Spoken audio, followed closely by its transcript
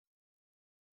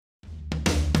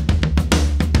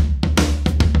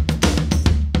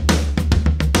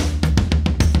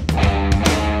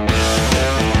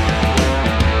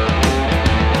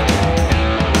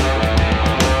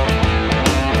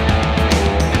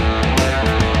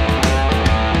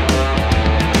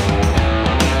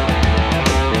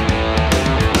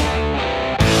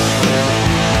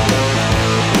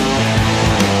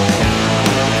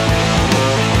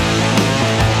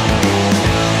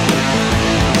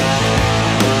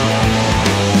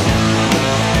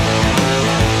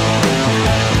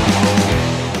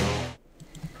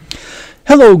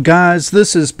Hello guys,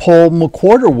 this is Paul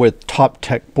McWhorter with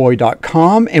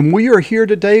TopTechBoy.com, and we are here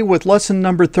today with lesson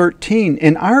number 13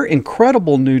 in our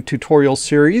incredible new tutorial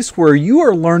series where you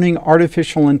are learning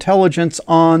artificial intelligence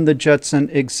on the Jetson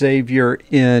Xavier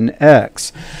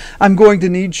NX. I'm going to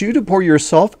need you to pour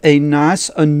yourself a nice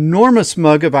enormous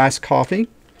mug of iced coffee.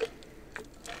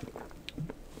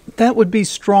 That would be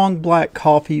strong black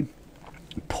coffee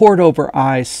poured over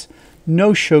ice,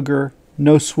 no sugar,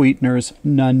 no sweeteners,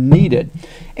 none needed.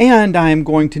 And I am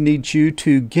going to need you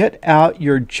to get out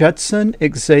your Jetson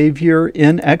Xavier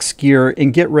NX gear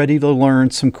and get ready to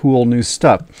learn some cool new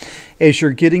stuff. As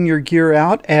you're getting your gear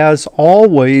out, as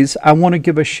always, I want to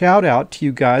give a shout out to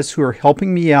you guys who are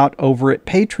helping me out over at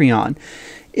Patreon.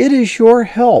 It is your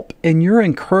help and your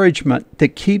encouragement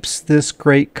that keeps this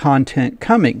great content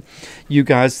coming. You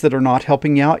guys that are not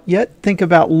helping out yet, think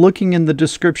about looking in the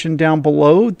description down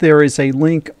below. There is a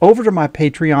link over to my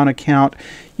Patreon account.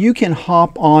 You can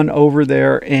hop on over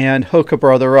there and hook a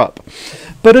brother up.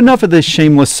 But enough of this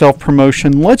shameless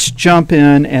self-promotion. Let's jump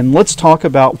in and let's talk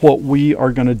about what we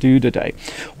are going to do today.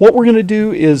 What we're going to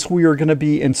do is we are going to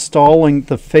be installing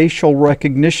the facial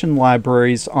recognition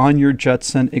libraries on your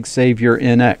Jetson Xavier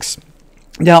NX.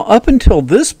 Now, up until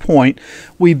this point,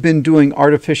 we've been doing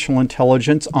artificial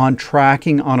intelligence on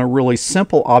tracking on a really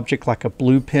simple object like a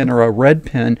blue pen or a red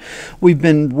pen. We've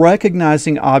been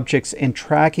recognizing objects and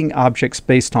tracking objects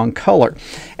based on color.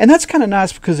 And that's kind of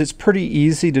nice because it's pretty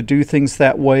easy to do things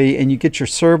that way, and you get your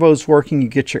servos working, you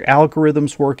get your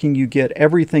algorithms working, you get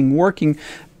everything working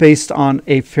based on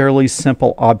a fairly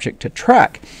simple object to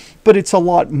track. But it's a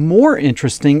lot more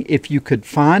interesting if you could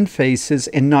find faces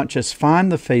and not just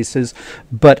find the faces,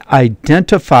 but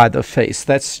identify the face.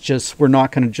 That's just, we're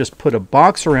not going to just put a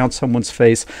box around someone's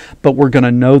face, but we're going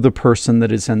to know the person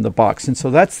that is in the box. And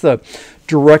so that's the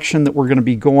direction that we're going to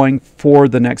be going for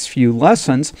the next few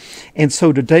lessons. And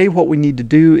so today what we need to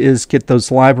do is get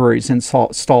those libraries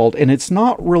installed. And it's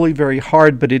not really very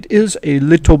hard, but it is a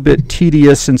little bit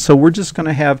tedious. And so we're just going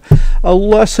to have a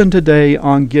lesson today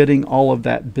on getting all of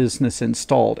that business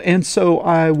installed. And so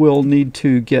I will need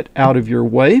to get out of your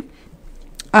way.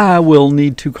 I will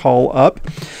need to call up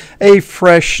a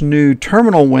fresh new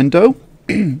terminal window,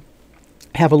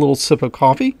 have a little sip of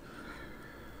coffee,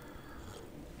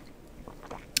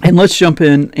 and let's jump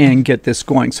in and get this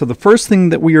going. So the first thing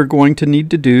that we are going to need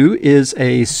to do is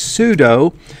a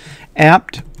sudo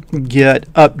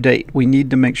apt-get update. We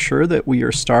need to make sure that we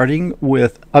are starting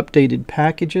with updated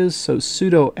packages. So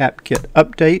sudo apt-get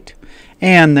update.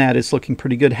 And that is looking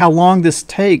pretty good. How long this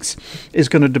takes is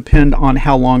going to depend on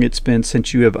how long it's been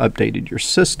since you have updated your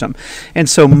system. And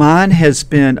so mine has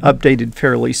been updated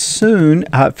fairly soon,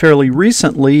 fairly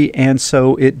recently, and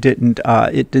so it didn't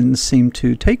seem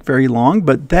to take very long,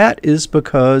 but that is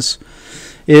because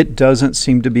it doesn't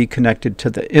seem to be connected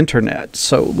to the internet.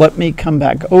 So let me come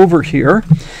back over here,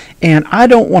 and I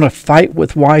don't want to fight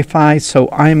with Wi-Fi, so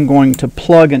I'm going to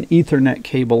plug an Ethernet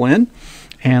cable in,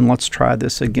 and let's try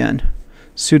this again.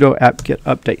 Sudo apt-get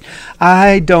update.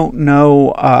 I don't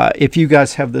know if you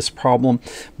guys have this problem,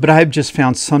 but I've just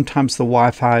found sometimes the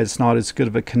Wi-Fi is not as good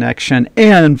of a connection,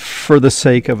 and for the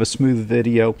sake of a smooth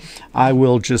video, I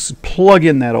will just plug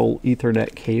in that old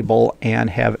Ethernet cable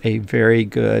and have a very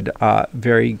good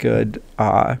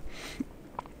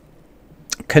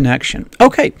connection.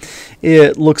 Okay,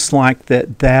 it looks like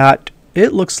that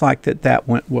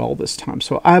went well this time.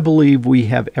 So I believe we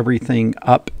have everything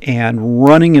up and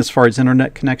running as far as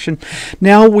internet connection.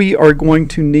 Now we are going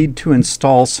to need to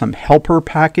install some helper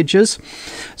packages.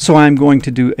 So I'm going to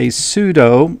do a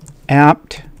sudo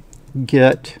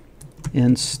apt-get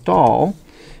install.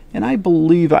 And I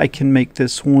believe I can make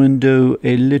this window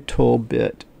a little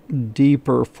bit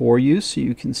deeper for you so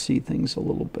you can see things a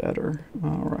little better.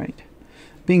 All right.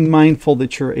 Being mindful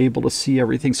that you're able to see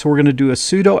everything. So we're going to do a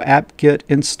sudo apt-get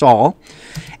install,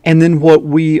 and then what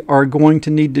we are going to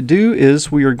need to do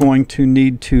is we are going to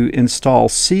need to install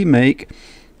cmake,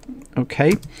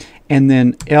 okay, and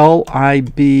then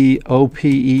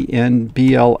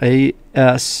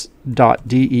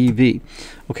libopenblas.dev.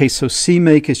 Okay, so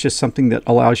cmake is just something that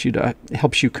allows you to,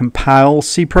 helps you compile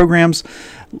C programs.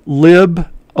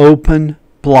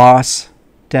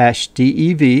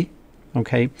 libopenblas-dev.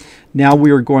 Okay, now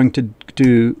we are going to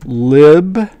do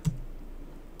lib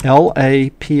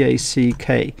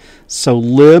LAPACK. So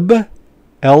lib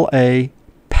LAPACK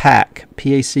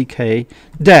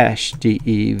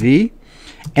 -dev,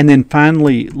 and then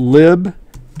finally lib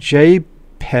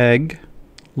JPEG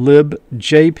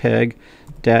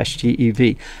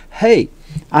 -dev. Hey,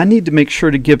 I need to make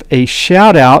sure to give a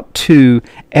shout out to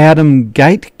Adam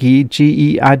Geitgey,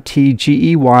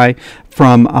 Geitgey,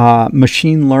 from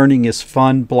Machine Learning is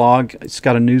Fun blog. It's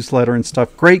got a newsletter and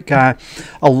stuff. Great guy.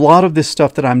 A lot of this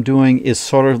stuff that I'm doing is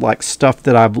sort of like stuff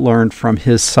that I've learned from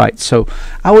his site. So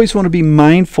I always want to be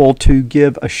mindful to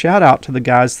give a shout out to the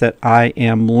guys that I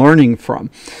am learning from.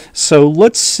 So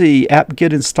let's see.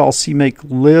 apt-get install cmake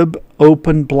lib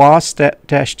open blas-dev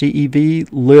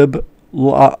lib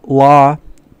la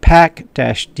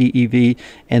pack-dev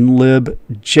and lib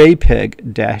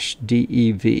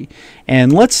jpeg-dev.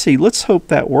 And let's see, let's hope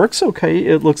that works. Okay,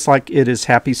 it looks like it is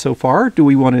happy so far. Do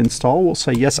we want to install? We'll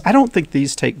say yes. I don't think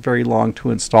these take very long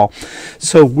to install,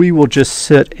 so we will just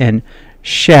sit and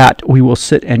chat. We will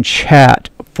sit and chat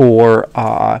for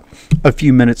a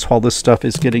few minutes while this stuff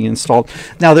is getting installed.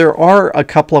 Now there are a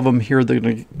couple of them here that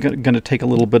are going to take a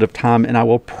little bit of time, and I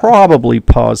will probably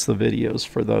pause the videos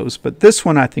for those, but this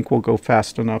one I think will go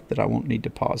fast enough that I won't need to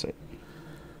pause it.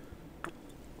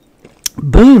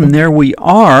 Boom, there we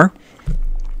are.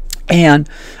 And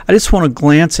I just want to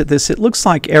glance at this. It looks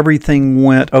like everything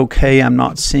went okay. I'm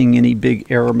not seeing any big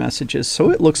error messages, so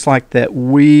it looks like that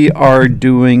we are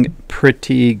doing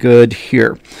pretty good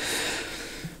here.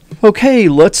 Okay,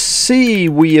 let's see.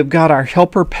 We have got our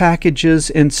helper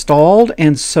packages installed,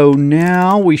 and so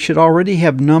now we should already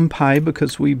have NumPy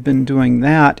because we've been doing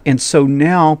that. And so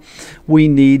now we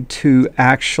need to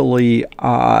actually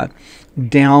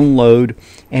download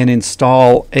and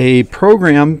install a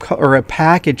program or a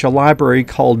package, a library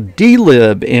called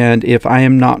Dlib. And if I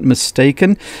am not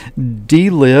mistaken,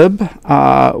 Dlib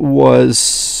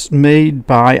was made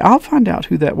by, I'll find out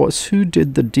who that was, who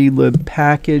did the Dlib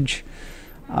package.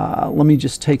 Let me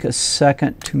just take a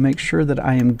second to make sure that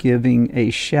I am giving a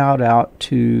shout out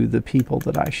to the people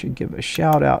that I should give a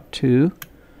shout out to.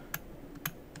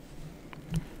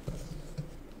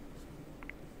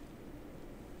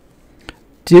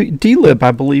 Dlib,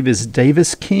 I believe, is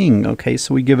Davis King. Okay,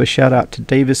 so we give a shout out to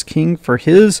Davis King for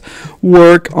his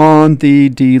work on the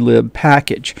Dlib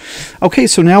package. Okay,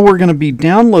 so now we're going to be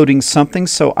downloading something.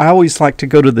 So I always like to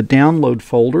go to the download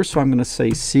folder. So I'm going to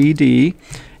say CD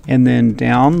and then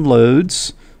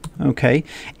downloads. Okay,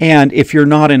 and if you're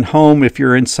not in home, if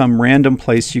you're in some random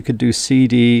place, you could do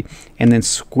CD and then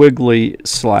squiggly /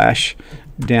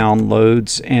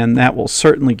 downloads, and that will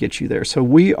certainly get you there. So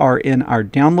we are in our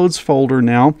downloads folder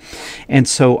now, and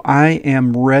so I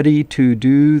am ready to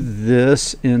do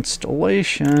this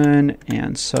installation,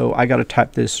 and so I got to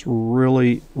type this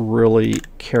really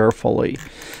carefully.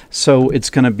 So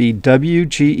it's going to be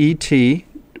wget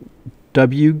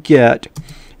wget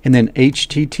and then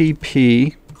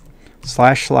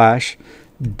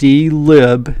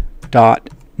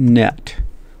http://dlib.net.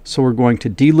 So we're going to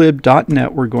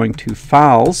dlib.net, we're going to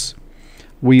files,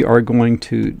 we are going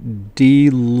to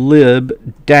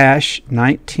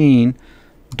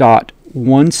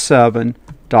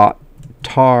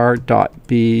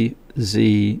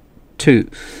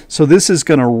dlib-19.17.tar.bz2. So this is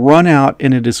going to run out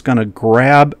and it is going to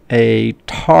grab a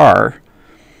tar,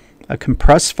 a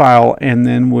compressed file, and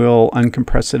then we'll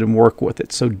uncompress it and work with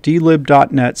it. So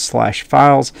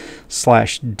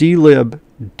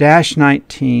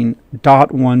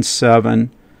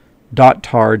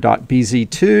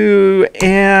dlib.net/files/dlib-19.17.tar.bz2,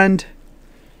 and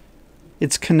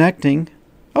it's connecting.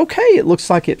 Okay, it looks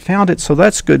like it found it, so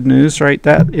that's good news, right?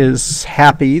 That is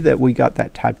happy that we got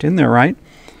that typed in there, right?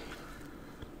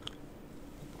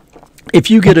 If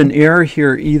you get an error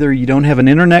here, either you don't have an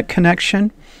internet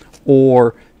connection,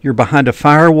 or you're behind a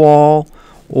firewall,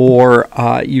 or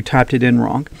you typed it in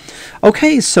wrong.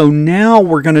 Okay, so now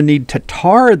we're going to need to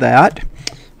tar that.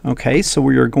 Okay, so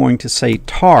we are going to say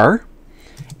tar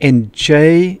and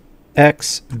JXVF.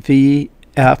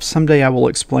 Someday I will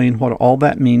explain what all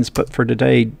that means, but for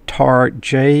today, tar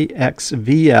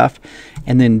JXVF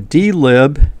and then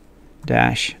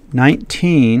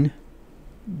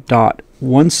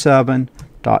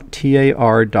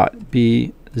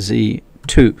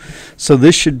dlib-19.17.tar.bz2. So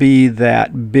this should be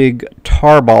that big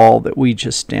tarball that we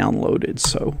just downloaded.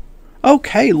 So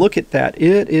okay, look at that,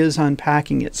 it is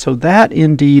unpacking it. So that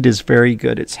indeed is very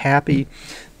good. It's happy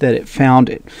that it found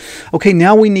it. Okay,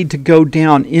 now we need to go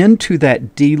down into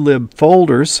that dlib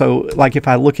folder. So like if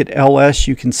I look at ls,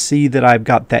 you can see that I've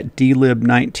got that dlib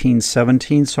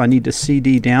 1917. So I need to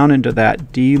cd down into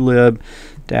that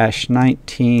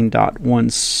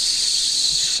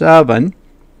dlib-19.17.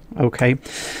 Okay,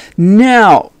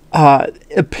 now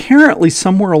apparently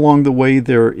somewhere along the way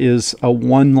there is a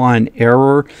one-line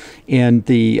error in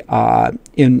the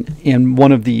in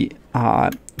one of the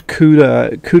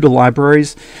CUDA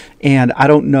libraries, and I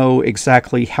don't know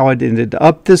exactly how it ended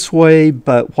up this way,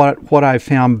 but what I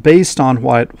found based on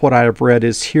what I have read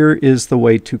is here is the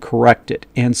way to correct it.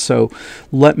 And so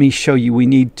let me show you. We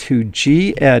need to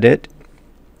gedit.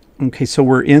 Okay, so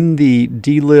we're in the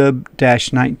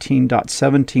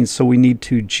Dlib-19.17, so we need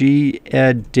to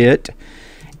gedit,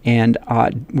 and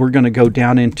we're going to go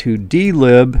down into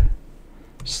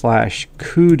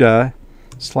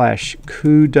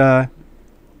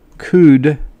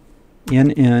Dlib/CUDA/CUD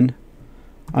NN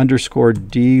underscore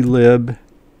Dlib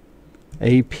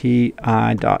API.cpp.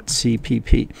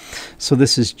 So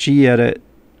this is gedit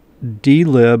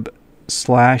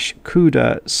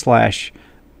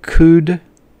Dlib/CUDA/CUD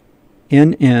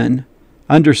NN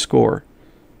underscore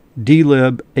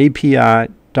Dlib API.cpp.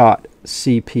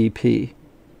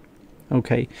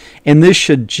 Okay, and this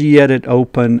should gedit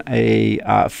open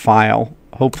a file.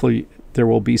 Hopefully there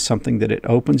will be something that it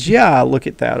opens. Yeah, look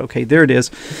at that. Okay, there it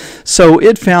is. So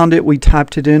it found it. We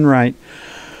typed it in right.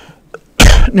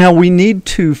 Now we need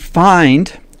to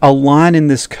find a line in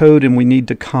this code, and we need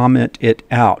to comment it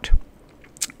out.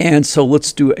 And so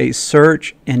let's do a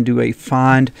search and do a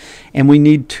find, and we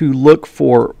need to look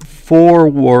for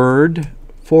forward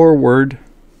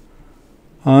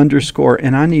underscore,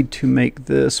 and I need to make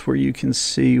this where you can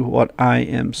see what I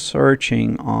am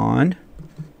searching on.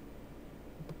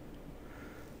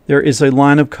 There is a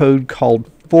line of code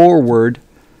called forward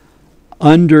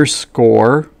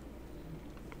underscore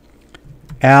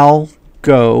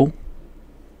algo.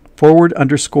 Forward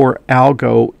underscore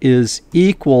algo is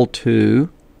equal to,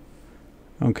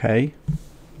 okay,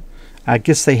 I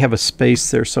guess they have a space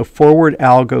there. So forward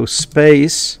algo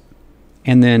space,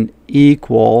 and then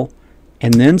equal,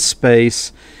 and then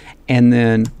space, and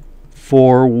then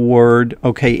forward.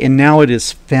 Okay, and now it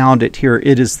has found it here.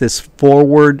 It is this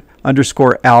forward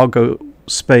underscore algo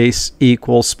space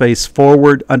equal space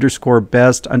forward underscore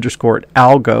best underscore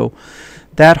algo.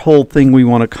 That whole thing we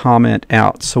want to comment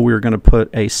out. So we're going to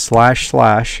put a /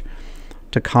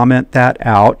 to comment that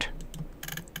out.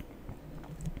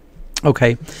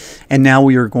 Okay, and now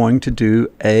we are going to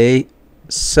do a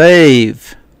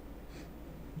save.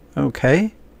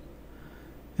 Okay,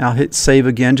 I'll hit save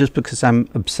again just because I'm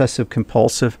obsessive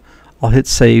compulsive. I'll hit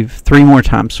save 3 more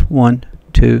times. 1,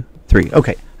 2, 3.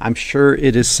 Okay, I'm sure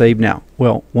it is saved now.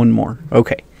 Well, one more.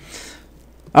 Okay.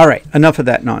 All right, enough of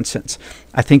that nonsense.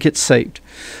 I think it's saved.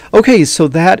 Okay, so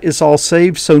that is all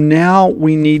saved. So now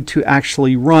we need to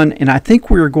actually run, and I think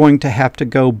we're going to have to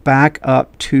go back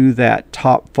up to that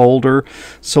top folder.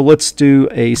 So let's do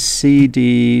a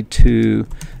CD to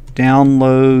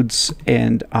downloads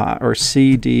and or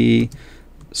CD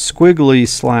squiggly /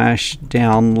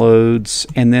 downloads,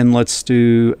 and then let's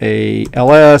do a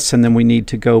ls, and then we need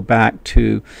to go back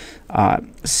to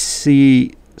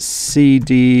CD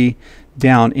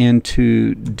down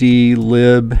into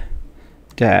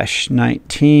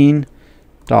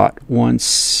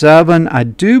Dlib-19.17. I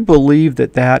do believe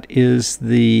that is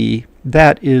the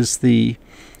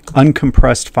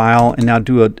uncompressed file, and now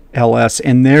do a ls,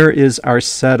 and there is our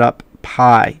setup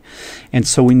pi. And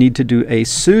so we need to do a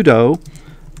sudo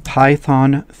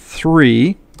python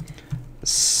 3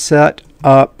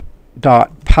 setup.py.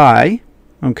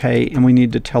 Okay, and we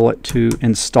need to tell it to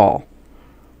install.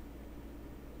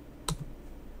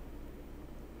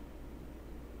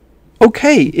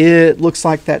 Okay, it looks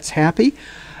like that's happy.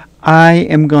 I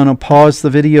am going to pause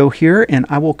the video here, and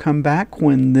I will come back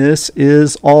when this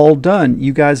is all done.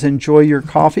 You guys enjoy your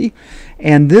coffee,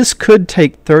 and this could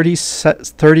take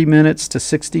 30 minutes to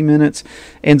 60 minutes.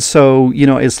 And so, you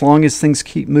know, as long as things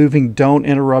keep moving, don't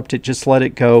interrupt it, just let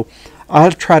it go.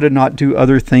 I'll try to not do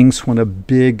other things when a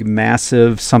big,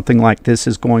 massive something like this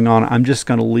is going on. I'm just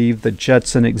going to leave the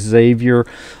Jetson Xavier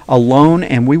alone,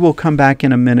 and we will come back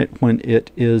in a minute when it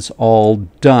is all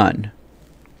done.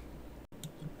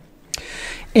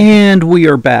 And we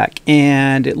are back,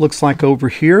 and it looks like over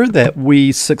here that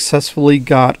we successfully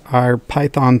got our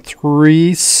Python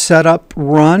 3 setup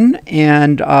run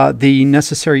and the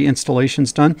necessary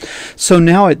installations done. So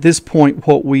now at this point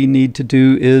what we need to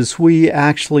do is we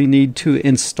actually need to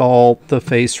install the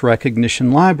face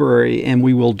recognition library, and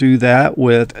we will do that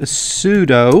with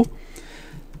sudo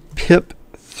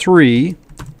pip3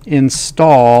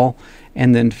 install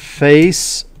and then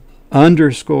face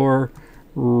underscore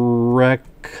recognition.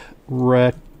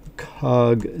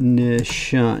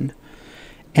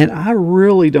 And I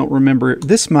really don't remember.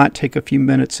 This might take a few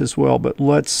minutes as well, but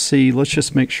let's see. Let's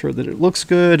just make sure that it looks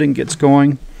good and gets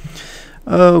going.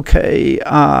 Okay.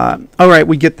 All right,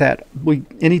 we get that.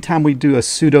 Anytime we do a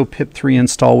sudo pip3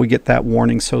 install, we get that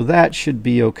warning. So that should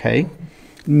be okay.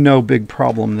 No big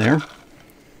problem there.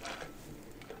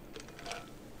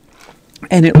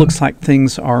 and it looks like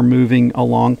things are moving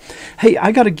along. Hey,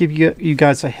 I got to give you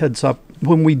guys a heads up.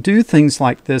 When we do things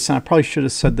like this, and I probably should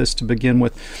have said this to begin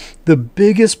with, the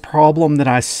biggest problem that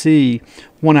I see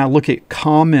when I look at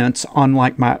comments on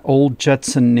like my old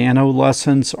Jetson Nano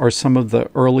lessons or some of the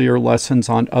earlier lessons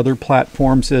on other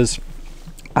platforms is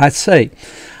I say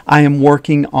I am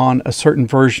working on a certain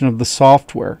version of the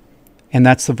software, and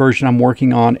that's the version I'm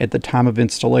working on at the time of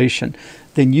installation.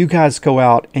 Then you guys go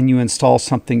out and you install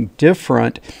something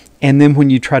different, and then when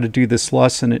you try to do this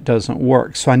lesson, it doesn't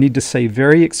work. So I need to say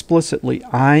very explicitly,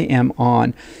 I am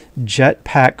on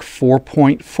Jetpack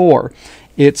 4.4.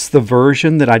 It's the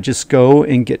version that I just go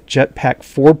and get Jetpack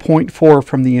 4.4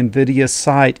 from the NVIDIA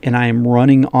site, and I am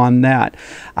running on that.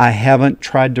 I haven't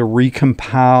tried to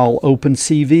recompile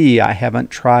OpenCV. I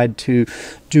haven't tried to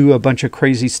do a bunch of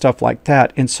crazy stuff like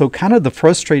that. And so kind of the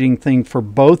frustrating thing for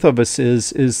both of us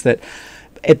is that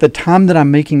at the time that I'm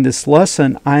making this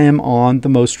lesson, I am on the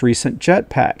most recent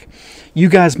Jetpack. You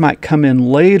guys might come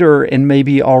in later and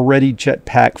maybe already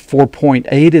Jetpack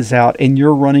 4.8 is out and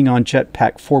you're running on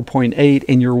Jetpack 4.8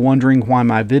 and you're wondering why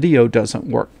my video doesn't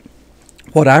work.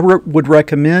 What I would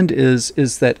recommend is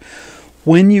that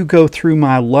when you go through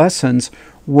my lessons,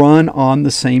 run on the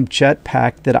same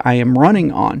Jetpack that I am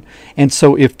running on. And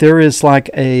so if there is like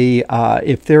a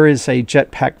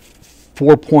Jetpack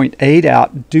 4.8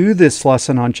 out, do this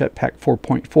lesson on Jetpack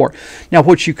 4.4. Now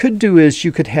what you could do is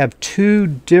you could have two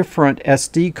different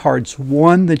SD cards,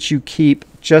 one that you keep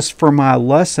just for my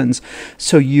lessons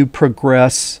so you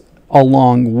progress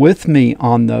along with me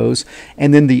on those,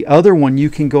 and then the other one you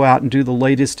can go out and do the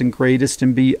latest and greatest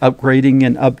and be upgrading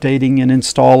and updating and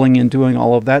installing and doing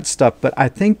all of that stuff. But I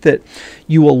think that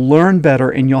you will learn better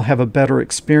and you'll have a better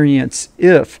experience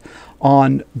if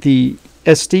on the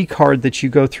SD card that you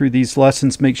go through these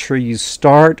lessons, make sure you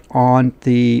start on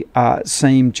the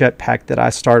same Jetpack that I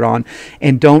start on,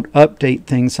 and don't update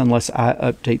things unless I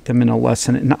update them in a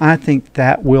lesson. And I think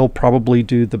that will probably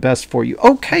do the best for you.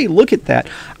 Okay, look at that.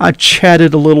 I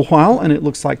chatted a little while and it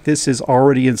looks like this is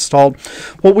already installed.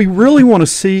 What we really want to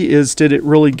see is, did it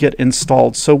really get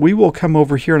installed? So we will come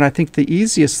over here, and I think the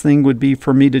easiest thing would be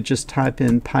for me to just type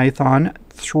in Python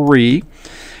 3,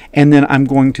 and then I'm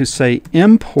going to say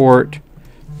import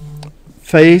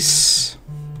face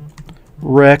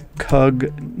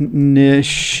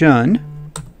recognition,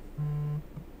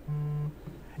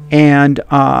 and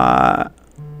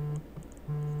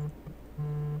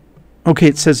okay,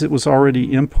 it says it was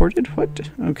already imported. What?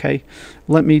 Okay,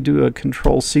 let me do a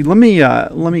Control-C. Let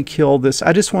me kill this.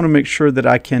 I just want to make sure that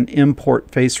I can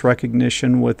import face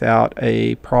recognition without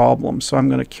a problem. So I'm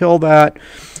going to kill that.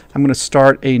 I'm going to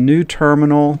start a new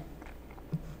terminal.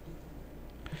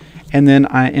 And then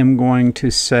I am going to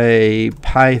say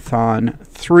Python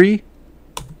 3.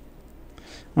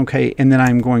 Okay, and then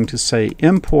I'm going to say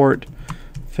import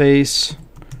face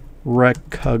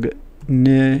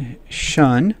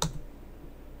recognition.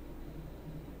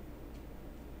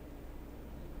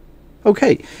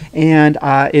 Okay, and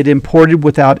it imported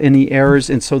without any errors,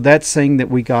 and so that's saying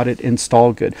that we got it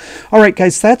installed good. All right,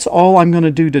 guys, that's all I'm going to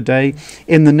do today.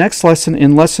 In the next lesson,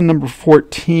 in lesson number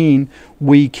 14,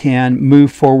 we can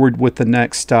move forward with the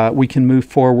next,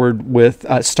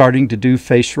 starting to do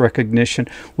face recognition.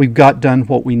 We've got done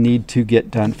what we need to get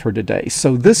done for today.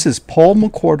 So this is Paul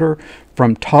McWhorter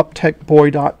from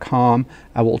TopTechBoy.com.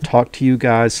 I will talk to you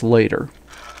guys later.